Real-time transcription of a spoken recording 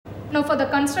Now for the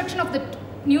construction of the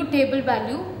new table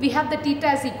value, we have the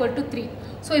theta is equal to 3.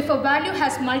 So if a value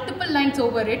has multiple lines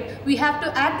over it, we have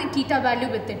to add the theta value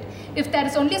with it. If there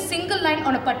is only a single line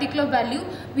on a particular value,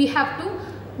 we have to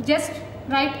just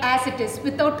write as it is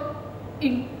without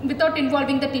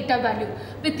involving the theta value.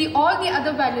 With all the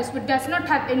other values which does not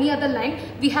have any other line,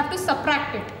 we have to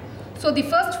subtract it. So the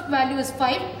first value is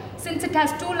 5. Since it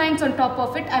has 2 lines on top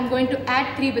of it, I am going to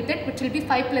add 3 with it, which will be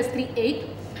 5 plus 3, 8.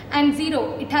 And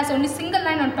 0, it has only single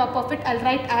line on top of it, I'll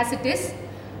write as it is.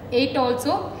 8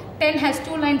 also. 10 has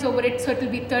 2 lines over it, so it will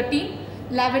be 13.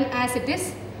 11 as it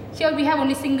is. Here we have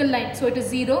only single line, so it is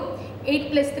 0.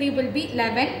 8 plus 3 will be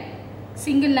 11.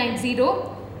 Single line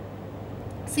 0.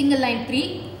 Single line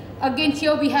 3. Again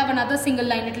here we have another single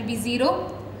line, it will be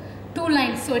 0. 2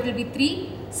 lines, so it will be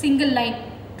 3. Single line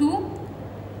 2.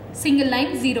 Single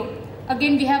line 0.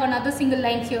 Again we have another single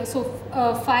line here, so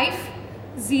 5,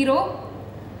 0.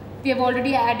 We have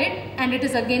already added and it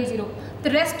is again 0. The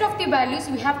rest of the values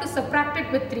we have to subtract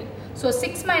it with 3. So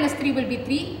 6 minus 3 will be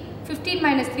 3, 15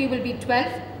 minus 3 will be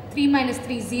 12, 3 minus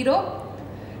 3 0,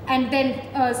 and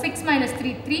then 6 minus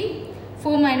 3 3,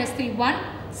 4 minus 3 1,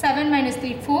 7 minus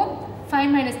 3 4, 5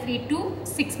 minus 3 2,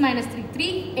 6 minus 3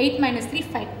 3, 8 minus 3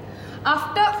 5.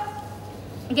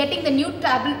 After getting the new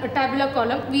tabular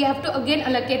column, we have to again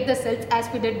allocate the cells as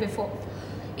we did before.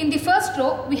 In the first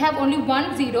row we have only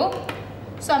 1 0.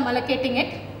 So I am allocating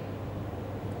it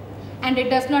and it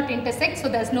does not intersect, so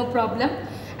there is no problem.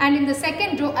 And in the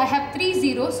second row I have 3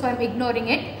 zeros, so I am ignoring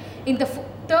it. In the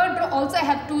third row also I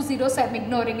have 2 zeros, so I am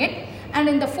ignoring it. And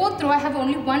in the fourth row I have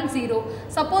only 1 0.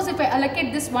 Suppose if I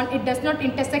allocate this one, it does not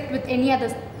intersect with any other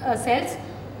cells,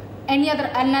 any other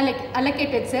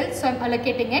unallocated cells, so I am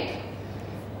allocating it.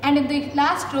 And in the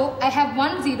last row I have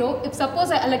 1 0. If suppose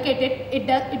I allocate it,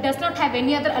 it does not have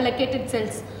any other allocated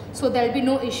cells, so there will be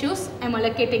no issues. I am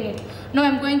allocating it. Now I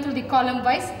am going through the column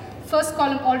wise. First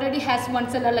column already has one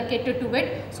cell allocated to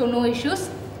it, so no issues.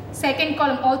 Second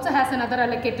column also has another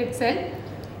allocated cell.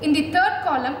 In the third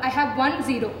column I have 1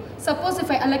 0. Suppose if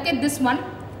I allocate this one,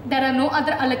 there are no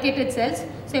other allocated cells,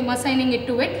 so I am assigning it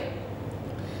to it.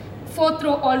 Fourth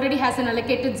row already has an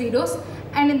allocated zeros,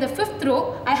 and in the fifth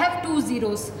row I have 2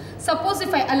 zeros. Suppose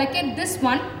if I allocate this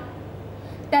one,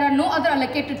 there are no other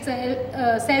allocated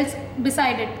cells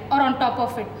beside it or on top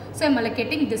of it, so I am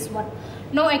allocating this one.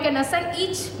 Now I can assign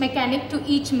each mechanic to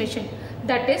each mission.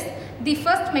 That is, the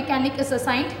first mechanic is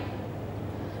assigned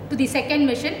to the second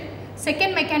mission,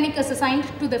 second mechanic is assigned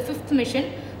to the fifth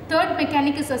mission, third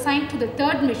mechanic is assigned to the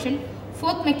third mission,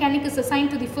 fourth mechanic is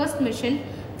assigned to the first mission,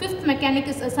 fifth mechanic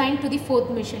is assigned to the fourth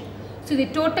mission. So the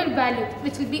total value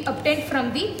which will be obtained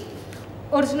from the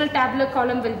original tabular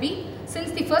column will be,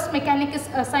 since the first mechanic is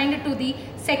assigned to the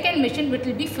second mission, which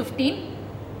will be 15,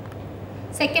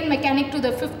 second mechanic to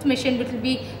the fifth mission, which will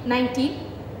be 19,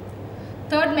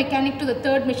 third mechanic to the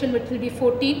third mission, which will be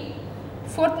 14,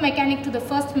 fourth mechanic to the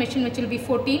first mission, which will be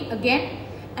 14 again,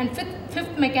 and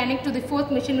fifth mechanic to the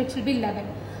fourth mission, which will be 11.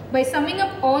 By summing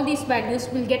up all these values,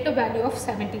 we will get a value of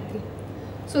 73.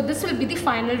 So this will be the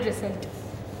final result.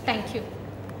 Thank you.